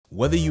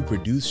Whether you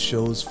produce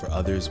shows for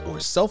others or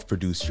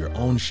self-produce your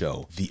own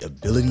show, the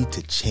ability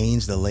to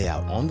change the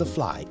layout on the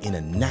fly in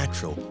a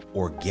natural,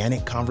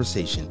 organic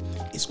conversation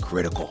is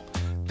critical.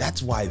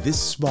 That's why this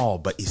small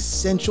but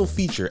essential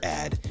feature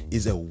ad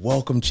is a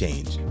welcome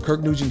change.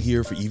 Kirk Nugent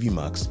here for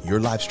Evmux, your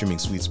live streaming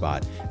sweet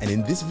spot. And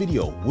in this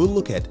video, we'll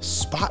look at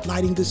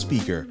spotlighting the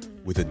speaker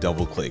with a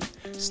double click.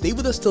 Stay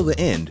with us till the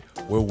end,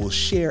 where we'll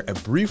share a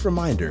brief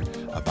reminder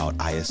about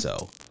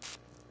ISO.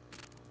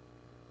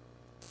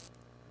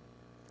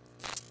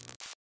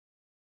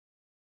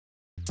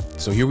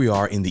 So here we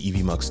are in the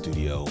Evmux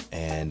studio,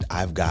 and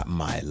I've got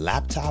my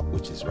laptop,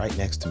 which is right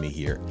next to me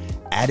here,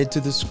 added to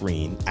the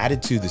screen,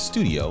 added to the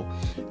studio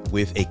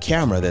with a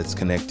camera that's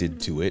connected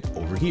to it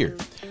over here.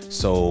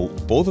 So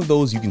both of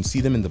those, you can see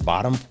them in the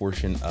bottom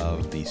portion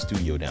of the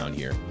studio down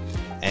here.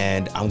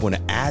 And I'm going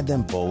to add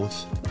them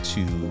both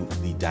to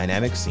the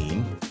dynamic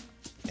scene.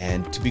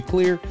 And to be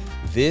clear,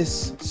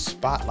 this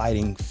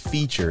spotlighting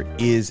feature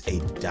is a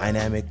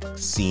dynamic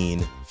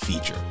scene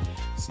feature.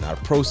 It's not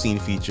a pro scene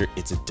feature,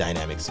 it's a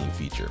dynamic scene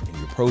feature. In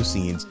your pro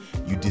scenes,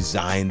 you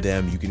design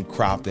them, you can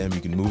crop them, you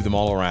can move them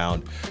all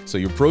around. So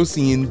your pro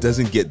scene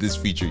doesn't get this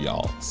feature,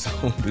 y'all. So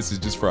this is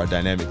just for our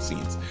dynamic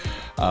scenes.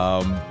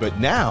 But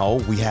now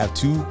we have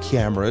two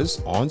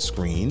cameras on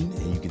screen,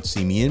 and you can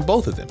see me in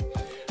both of them.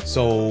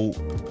 So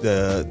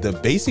the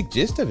basic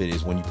gist of it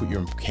is when you put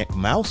your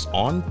mouse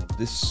on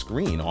this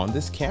screen, on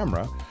this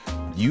camera,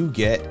 you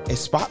get a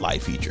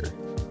spotlight feature.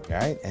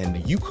 Right?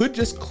 And you could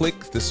just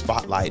click the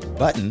spotlight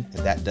button,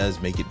 and that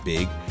does make it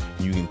big.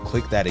 You can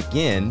click that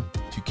again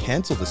to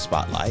cancel the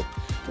spotlight,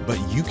 but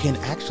you can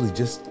actually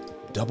just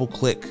double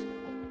click.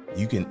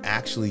 You can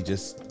actually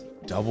just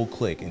double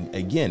click. And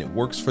again, it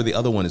works for the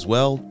other one as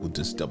well. We'll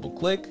just double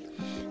click,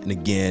 and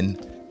again,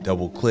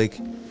 double click,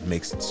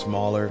 makes it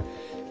smaller.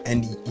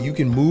 And you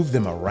can move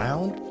them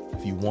around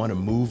if you want to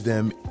move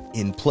them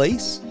in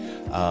place.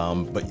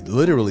 But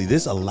literally,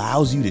 this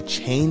allows you to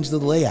change the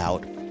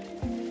layout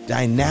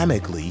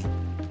dynamically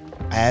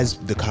as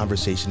the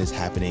conversation is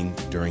happening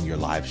during your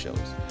live shows.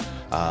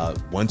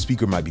 One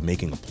speaker might be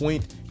making a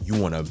point.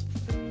 You want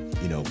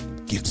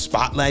to,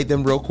 spotlight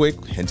them real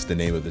quick, hence the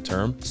name of the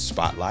term,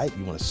 spotlight.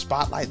 You want to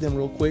spotlight them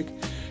real quick.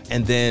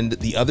 And then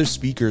the other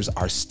speakers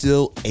are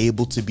still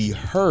able to be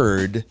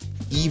heard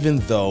even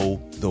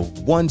though the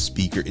one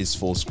speaker is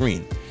full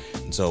screen.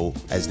 And so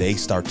as they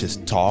start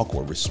to talk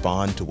or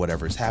respond to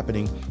whatever is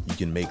happening, you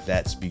can make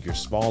that speaker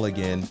small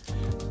again.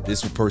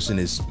 This person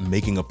is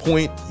making a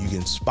point, you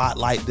can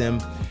spotlight them.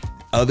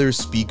 Other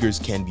speakers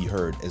can be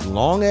heard. As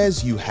long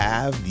as you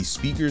have the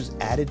speakers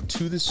added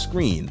to the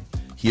screen,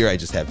 here I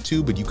just have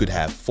two, but you could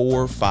have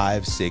 4,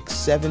 5, 6,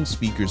 7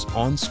 speakers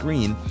on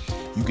screen.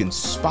 You can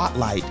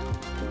spotlight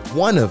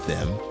one of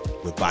them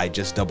by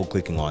just double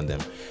clicking on them,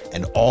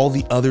 and all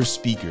the other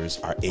speakers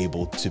are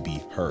able to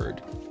be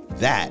heard.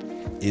 That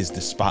is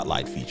the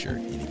spotlight feature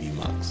in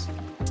Evmux.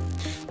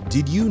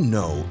 Did you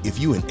know if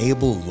you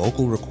enable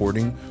local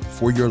recording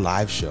for your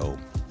live show,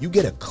 you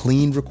get a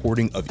clean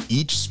recording of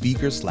each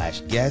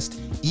speaker/guest,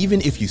 even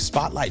if you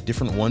spotlight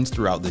different ones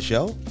throughout the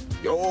show?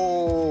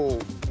 Yo!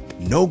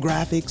 No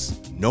graphics,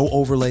 no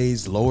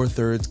overlays, lower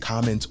thirds,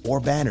 comments,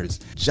 or banners.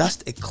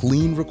 Just a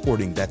clean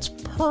recording that's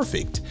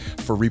perfect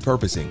for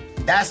repurposing.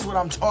 That's what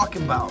I'm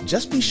talking about.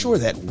 Just be sure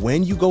that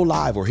when you go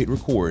live or hit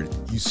record,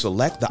 you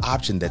select the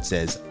option that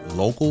says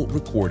Local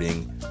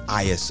Recording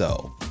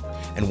ISO.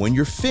 And when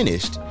you're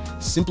finished,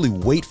 simply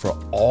wait for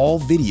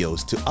all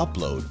videos to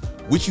upload,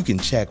 which you can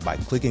check by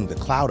clicking the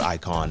cloud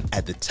icon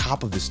at the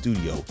top of the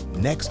studio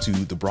next to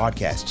the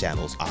broadcast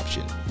channels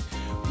option.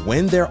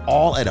 When they're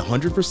all at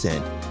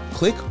 100%,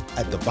 click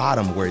at the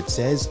bottom where it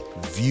says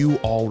View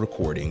All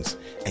Recordings,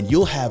 and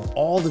you'll have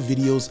all the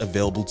videos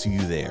available to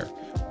you there.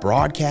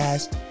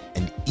 Broadcast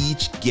and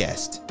each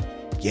guest.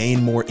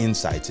 Gain more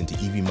insights into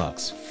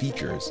Evmux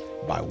features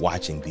by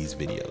watching these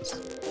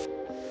videos.